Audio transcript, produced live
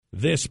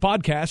This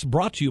podcast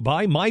brought to you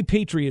by My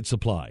Patriot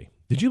Supply.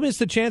 Did you miss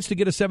the chance to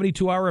get a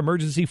 72-hour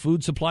emergency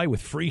food supply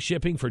with free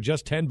shipping for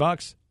just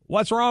 $10?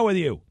 What's wrong with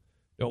you?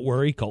 Don't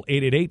worry. Call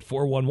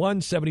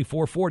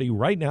 888-411-7440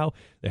 right now.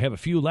 They have a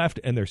few left,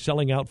 and they're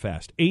selling out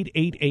fast.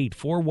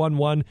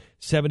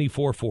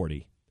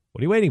 888-411-7440. What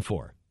are you waiting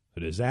for?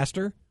 A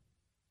disaster?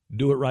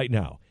 Do it right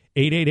now.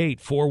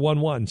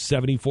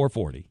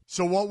 888-411-7440.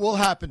 So what will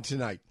happen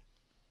tonight?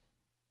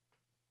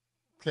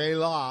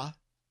 Kayla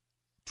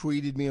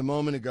tweeted me a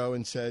moment ago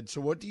and said, so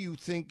what do you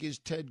think is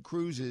Ted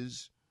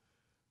Cruz's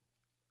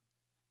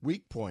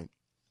weak point?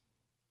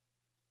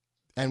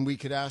 And we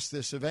could ask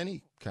this of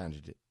any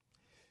candidate.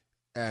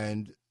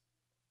 And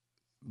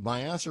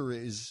my answer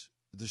is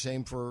the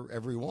same for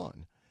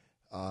everyone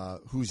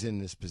who's in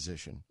this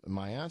position.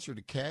 My answer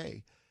to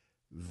Kay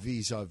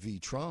vis-a-vis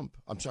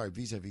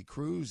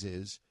Cruz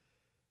is,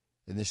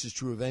 and this is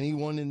true of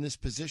anyone in this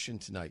position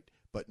tonight,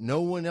 but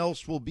no one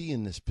else will be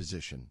in this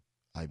position,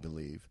 I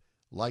believe,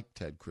 like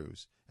Ted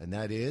Cruz. And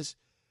that is,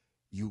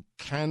 you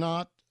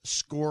cannot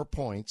score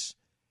points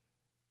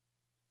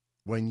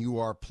when you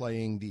are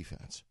playing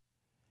defense.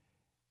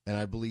 And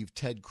I believe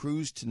Ted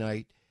Cruz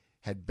tonight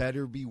had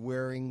better be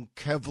wearing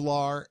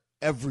Kevlar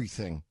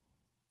everything.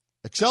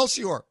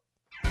 Excelsior!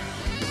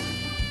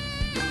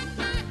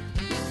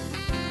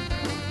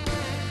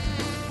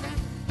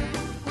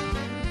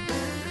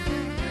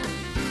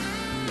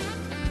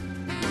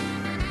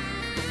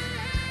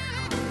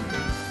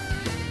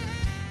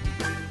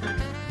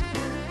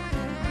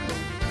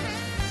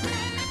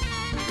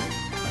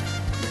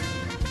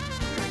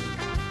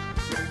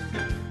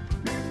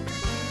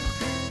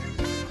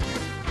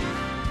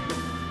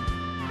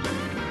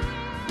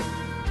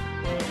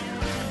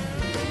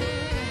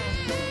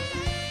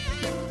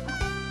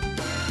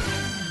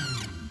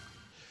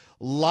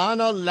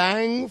 Lana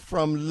Lang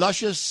from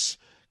luscious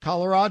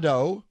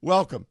Colorado.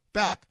 Welcome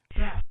back.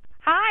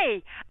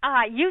 Hi.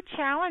 You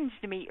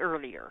challenged me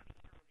earlier.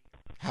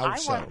 How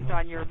so? I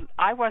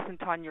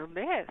wasn't on your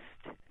list.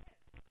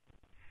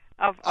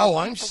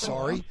 I'm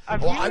sorry.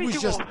 I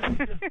was just.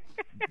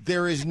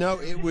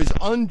 It was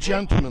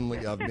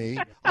ungentlemanly of me.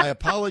 I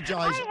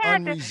apologize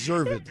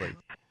unreservedly.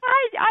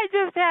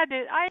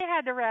 I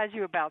had to razz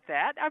you about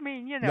that. I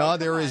mean, No,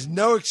 there is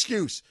no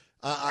excuse.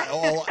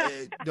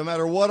 No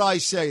matter what I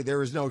say,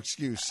 there is no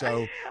excuse.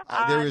 So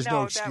there is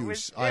no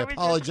excuse. I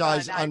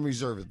apologize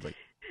unreservedly.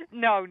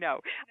 No.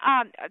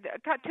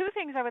 Two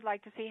things I would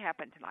like to see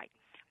happen tonight.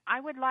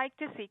 I would like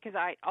to see, because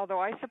although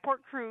I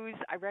support Cruz,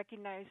 I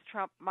recognize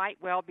Trump might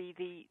well be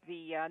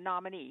the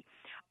nominee.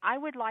 I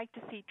would like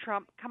to see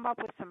Trump come up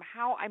with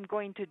how I'm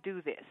going to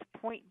do this,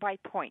 point by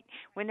point.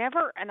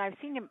 Whenever, and I've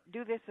seen him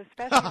do this,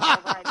 especially in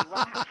variety.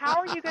 Well, how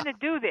are you going to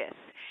do this?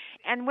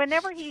 And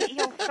whenever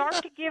he'll start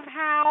to give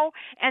how,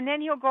 and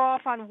then he'll go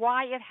off on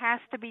why it has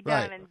to be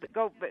done, and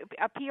go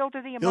appeal to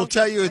the emotions. He'll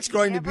tell you it's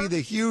going to be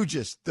the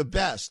hugest, the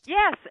best.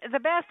 Yes, the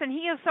best, and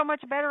he is so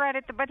much better at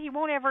it, but he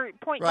won't ever,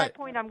 point by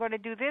point, I'm going to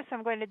do this,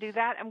 I'm going to do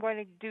that, I'm going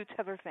to do this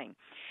other thing.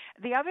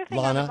 The other thing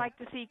Lana, I would like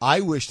to see... I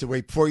wish to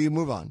wait before you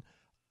move on.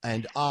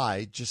 And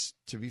just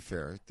to be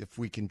fair, if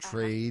we can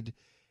trade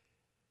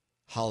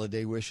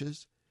holiday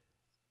wishes,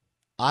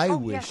 I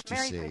wish to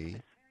see...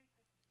 Christmas.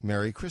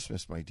 Merry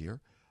Christmas, my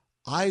dear.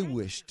 I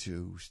wish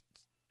to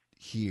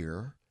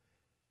hear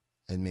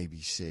and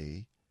maybe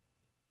see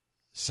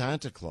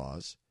Santa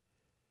Claus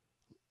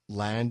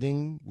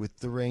landing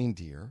with the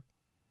reindeer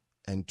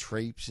and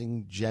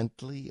traipsing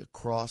gently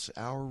across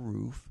our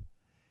roof,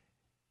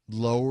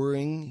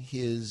 lowering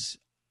his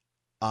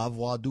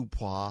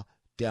avoirdupois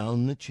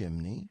down the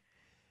chimney,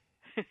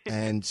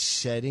 and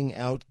setting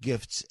out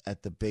gifts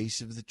at the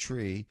base of the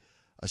tree,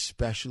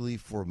 especially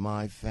for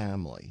my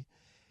family.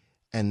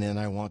 And then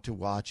I want to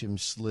watch him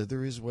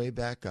slither his way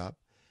back up,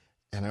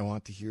 and I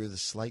want to hear the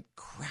slight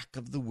crack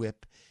of the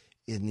whip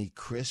in the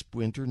crisp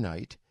winter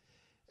night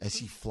as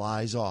he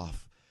flies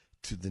off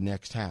to the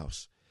next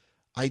house.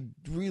 I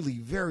really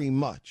very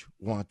much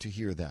want to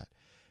hear that.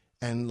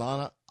 And,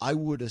 Lana, I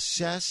would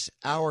assess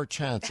our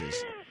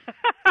chances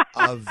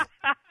of...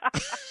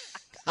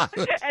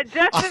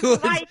 Just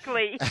as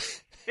likely.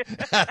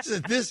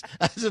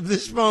 As of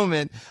this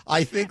moment,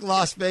 I think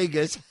Las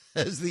Vegas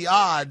has the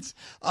odds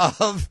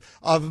of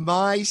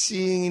my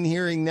seeing and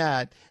hearing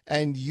that,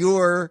 and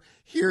your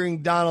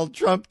hearing Donald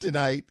Trump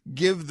tonight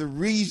give the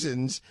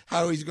reasons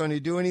how he's going to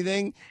do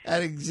anything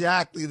at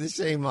exactly the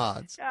same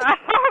odds.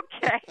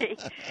 Okay.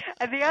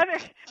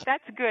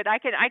 That's good. I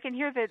can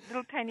hear the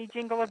little tiny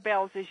jingle of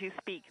bells as you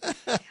speak.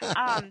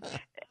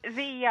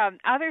 The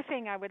other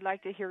thing I would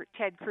like to hear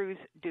Ted Cruz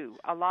do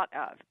a lot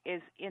of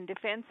is, in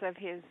defense of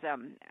his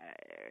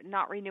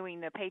not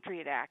renewing the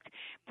Patriot Act,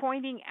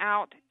 pointing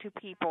out to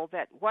people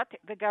that what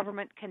the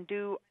government can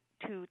do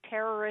to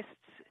terrorists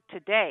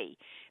today,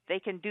 they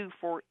can do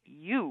for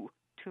you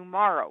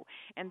tomorrow.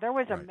 And there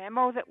was a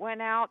memo that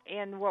went out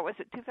in,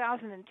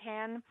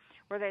 2010,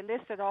 where they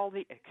listed all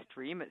the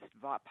extremist,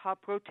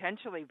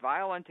 potentially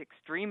violent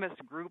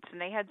extremist groups, and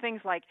they had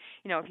things like,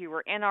 if you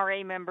were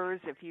NRA members,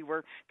 if you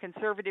were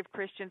conservative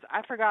Christians.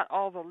 I forgot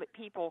all the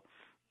people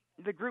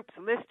the groups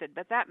listed,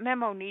 but that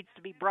memo needs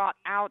to be brought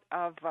out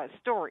of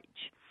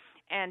storage.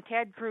 And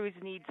Ted Cruz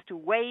needs to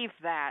wave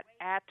that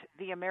at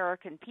the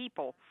American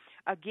people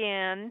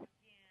again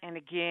and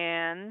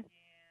again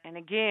and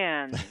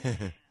again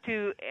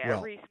to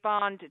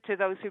respond to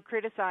those who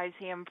criticize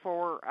him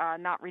for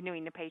not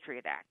renewing the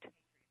Patriot Act.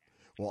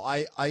 Well,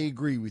 I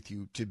agree with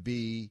you. To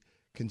be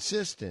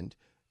consistent,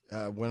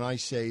 when I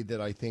say that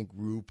I think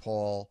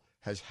RuPaul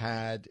has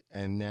had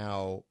and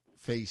now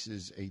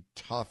faces a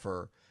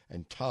tougher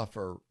and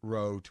tougher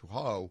row to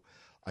hoe,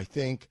 I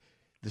think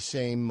the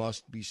same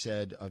must be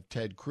said of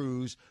Ted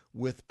Cruz,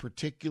 with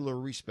particular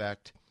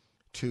respect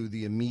to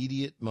the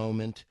immediate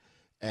moment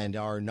and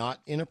our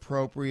not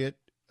inappropriate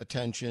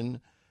attention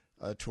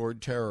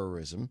toward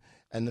terrorism,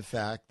 and the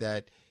fact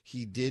that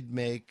he did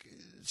make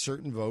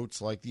certain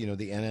votes, like the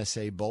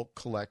NSA bulk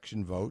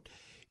collection vote.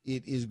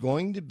 It is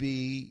going to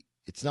be.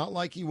 It's not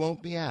like he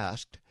won't be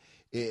asked,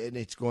 and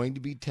it's going to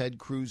be Ted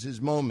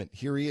Cruz's moment.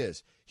 Here he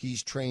is.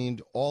 He's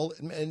trained all,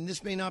 and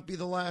this may not be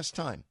the last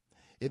time.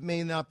 It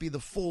may not be the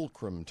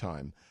fulcrum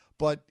time,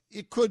 but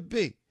it could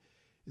be.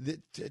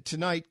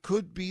 Tonight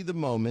could be the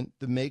moment,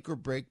 the make or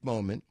break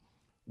moment,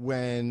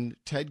 when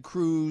Ted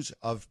Cruz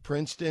of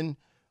Princeton,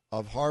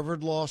 of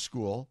Harvard Law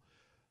School,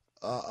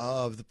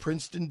 of the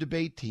Princeton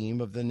debate team,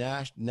 of the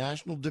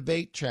national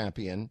debate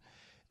champion,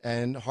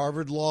 and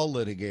Harvard law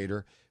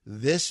litigator,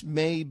 this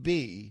may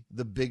be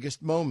the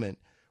biggest moment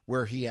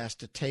where he has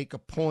to take a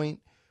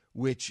point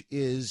which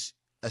is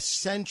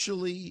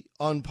essentially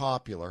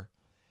unpopular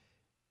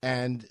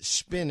and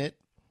spin it,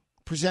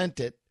 present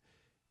it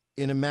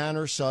in a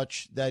manner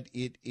such that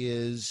it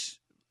is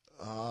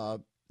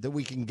that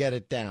we can get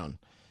it down,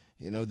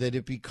 that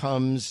it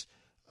becomes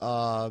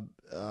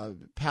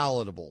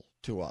palatable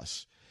to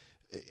us.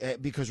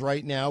 Because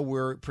right now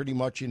we're pretty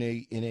much in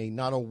a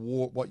not a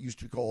war, what used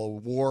to be called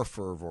a war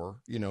fervor.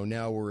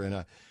 Now we're in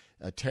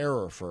a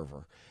terror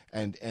fervor,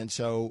 and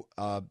so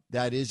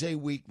that is a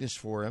weakness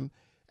for him,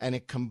 and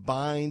it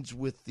combines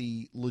with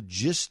the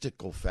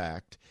logistical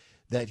fact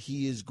that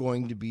he is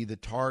going to be the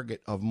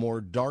target of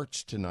more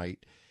darts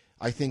tonight,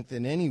 I think,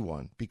 than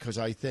anyone, because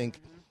I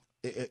think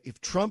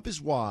if Trump is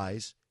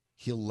wise,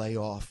 he'll lay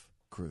off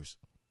Cruz.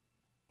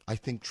 I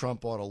think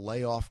Trump ought to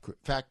lay off. In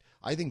fact,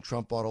 I think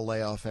Trump ought to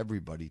lay off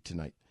everybody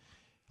tonight.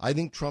 I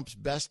think Trump's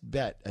best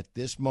bet at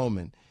this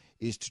moment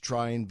is to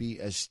try and be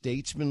as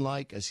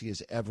statesmanlike as he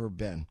has ever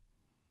been.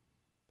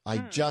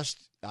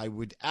 I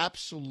would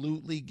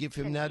absolutely give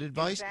him that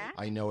advice.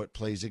 I know it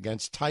plays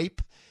against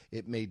type.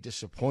 It may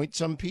disappoint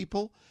some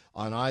people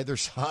on either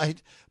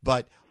side,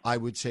 but I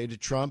would say to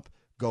Trump,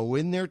 go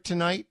in there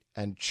tonight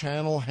and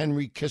channel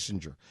Henry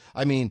Kissinger.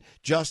 I mean,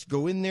 just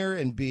go in there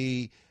and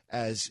be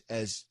as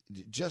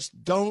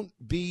just don't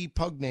be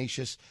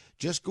pugnacious.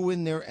 Just go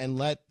in there and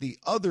let the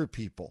other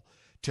people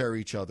tear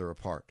each other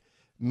apart.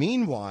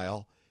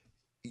 Meanwhile,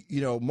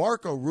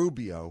 Marco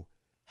Rubio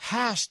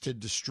has to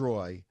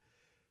destroy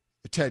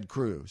Ted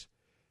Cruz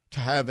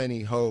to have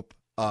any hope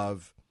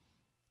of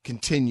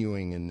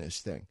continuing in this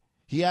thing.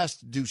 He has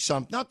to do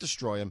something, not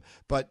destroy him,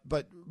 but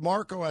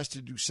Marco has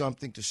to do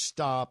something to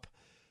stop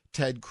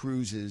Ted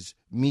Cruz's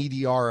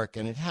meteoric,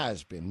 and it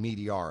has been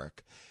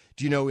meteoric.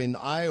 Do you know, in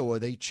Iowa,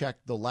 they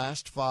checked the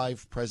last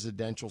 5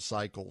 presidential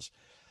cycles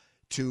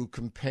to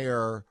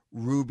compare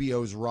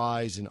Rubio's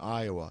rise in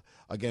Iowa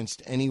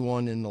against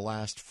anyone in the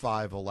last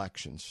 5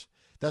 elections.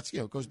 That's,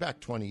 it goes back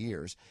 20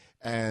 years.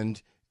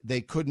 And they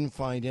couldn't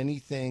find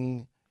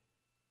anything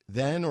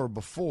then or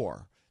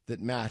before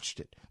that matched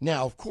it.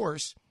 Now, of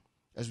course,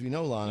 as we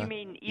know, Lana,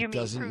 it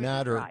doesn't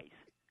matter. Rise.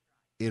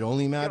 It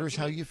only matters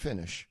how you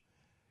finish.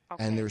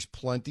 Okay. And there's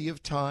plenty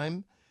of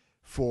time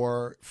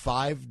for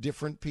 5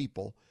 different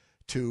people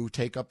to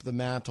take up the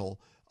mantle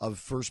of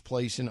first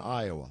place in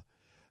Iowa.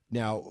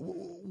 Now,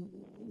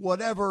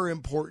 whatever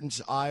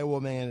importance Iowa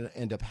may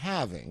end up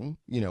having,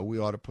 we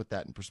ought to put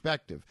that in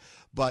perspective.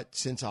 But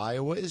since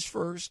Iowa is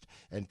first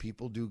and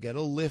people do get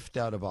a lift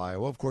out of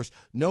Iowa, of course,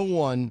 no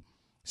one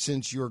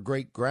since your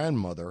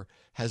great-grandmother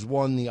has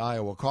won the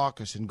Iowa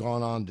caucus and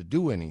gone on to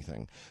do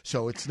anything.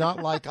 So it's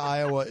not like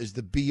Iowa is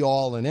the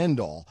be-all and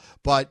end-all.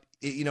 But,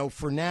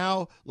 for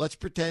now, let's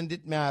pretend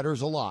it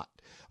matters a lot.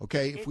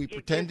 Okay, if we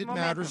pretend it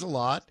matters a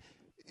lot,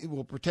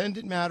 we'll pretend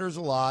it matters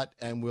a lot,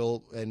 and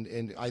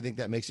and I think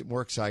that makes it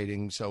more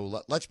exciting.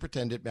 So let's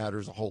pretend it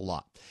matters a whole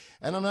lot.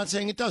 And I'm not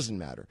saying it doesn't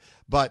matter,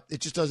 but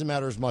it just doesn't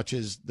matter as much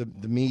as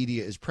the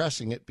media is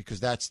pressing it, because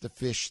that's the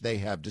fish they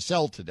have to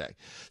sell today.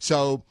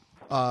 So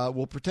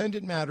we'll pretend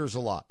it matters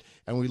a lot.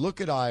 And we look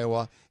at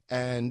Iowa,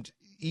 and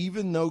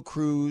even though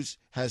Cruz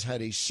has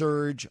had a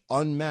surge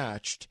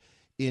unmatched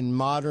in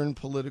modern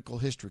political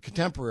history,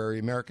 contemporary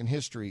American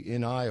history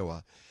in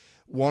Iowa,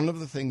 one of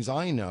the things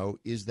I know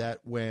is that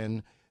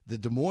when the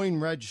Des Moines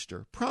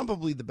Register,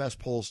 probably the best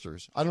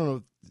pollsters, I don't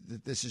know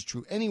if this is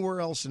true anywhere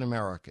else in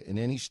America, in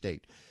any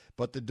state,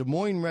 but the Des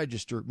Moines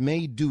Register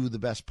may do the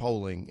best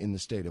polling in the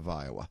state of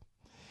Iowa.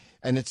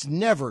 And it's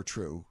never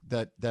true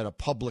that a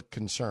public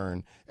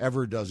concern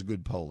ever does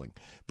good polling.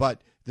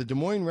 But the Des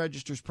Moines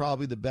Register is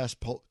probably the best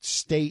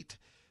state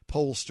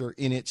pollster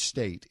in its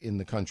state in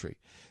the country.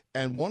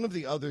 And one of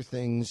the other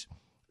things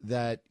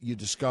that you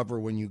discover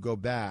when you go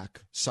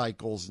back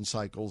cycles and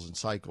cycles and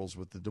cycles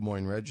with the Des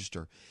Moines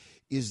Register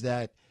is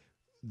that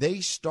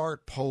they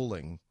start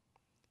polling,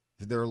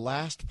 their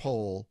last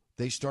poll,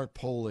 they start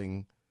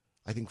polling,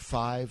 I think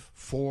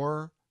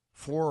 4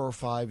 or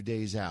 5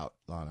 days out,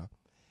 Lana.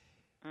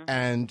 Mm-hmm.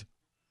 And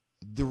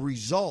the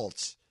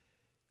results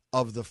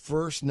of the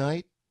first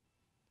night,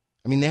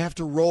 I mean, they have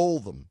to roll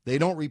them. They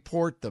don't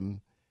report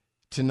them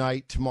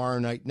tonight, tomorrow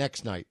night,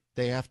 next night.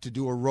 They have to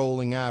do a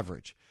rolling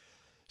average.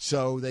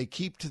 So they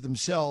keep to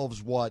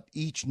themselves what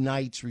each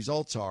night's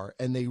results are,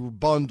 and they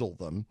bundle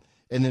them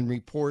and then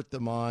report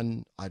them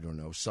on, I don't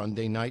know,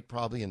 Sunday night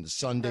probably in the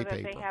Sunday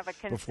paper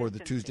before the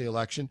Tuesday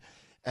election.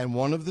 And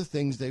one of the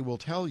things they will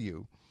tell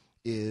you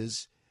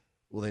is,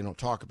 well, they don't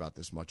talk about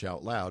this much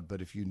out loud,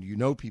 but if you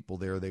know people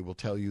there, they will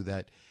tell you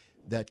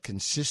that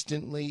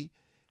consistently,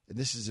 and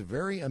this is a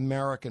very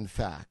American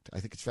fact, I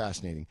think it's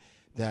fascinating,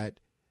 that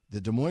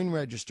the Des Moines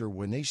Register,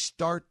 when they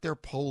start their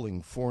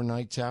polling 4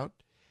 nights out,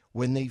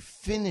 when they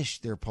finish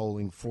their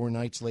polling 4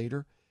 nights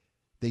later,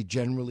 they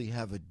generally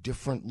have a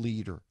different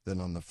leader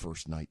than on the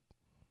first night.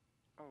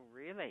 Oh,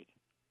 really?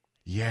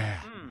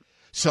 Yeah.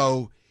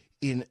 So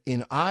in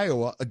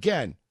Iowa,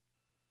 again,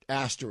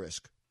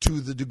 asterisk, to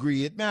the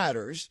degree it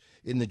matters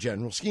in the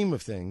general scheme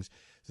of things,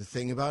 the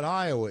thing about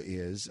Iowa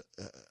is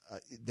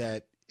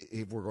that,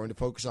 if we're going to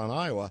focus on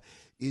Iowa,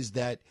 is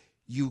that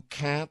you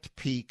can't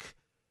peak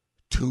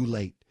too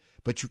late,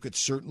 but you could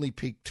certainly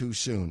peak too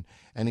soon.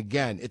 And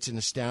again, it's an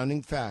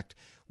astounding fact.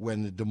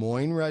 When the Des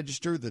Moines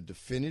Register, the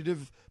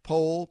definitive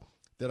poll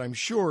that I'm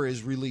sure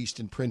is released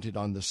and printed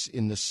on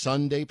in the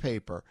Sunday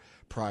paper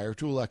prior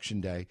to Election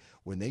Day,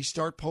 when they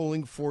start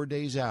polling 4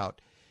 days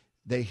out,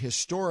 they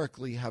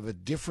historically have a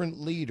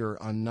different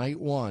leader on night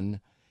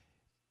 1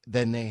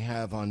 than they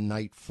have on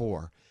night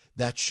 4.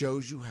 That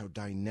shows you how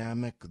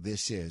dynamic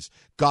this is.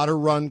 Gotta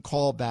run,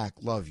 call back,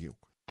 love you.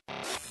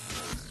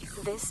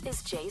 This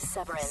is Jay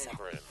Severin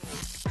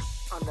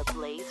on the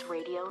Blaze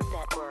Radio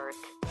Network.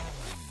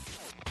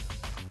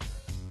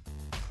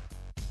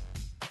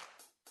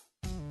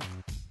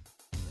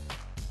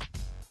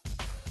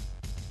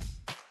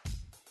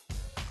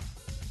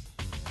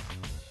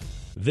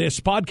 This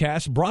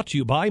podcast brought to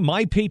you by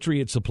My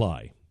Patriot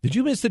Supply. Did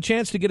you miss the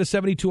chance to get a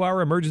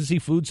 72-hour emergency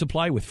food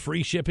supply with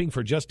free shipping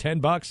for just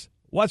 $10?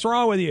 What's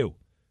wrong with you?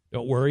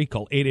 Don't worry.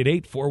 Call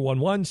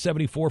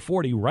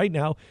 888-411-7440 right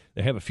now.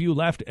 They have a few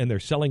left, and they're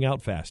selling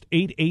out fast.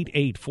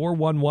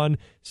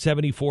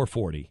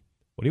 888-411-7440.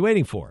 What are you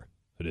waiting for?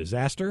 A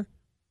disaster?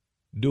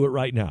 Do it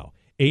right now.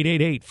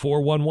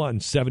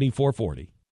 888-411-7440.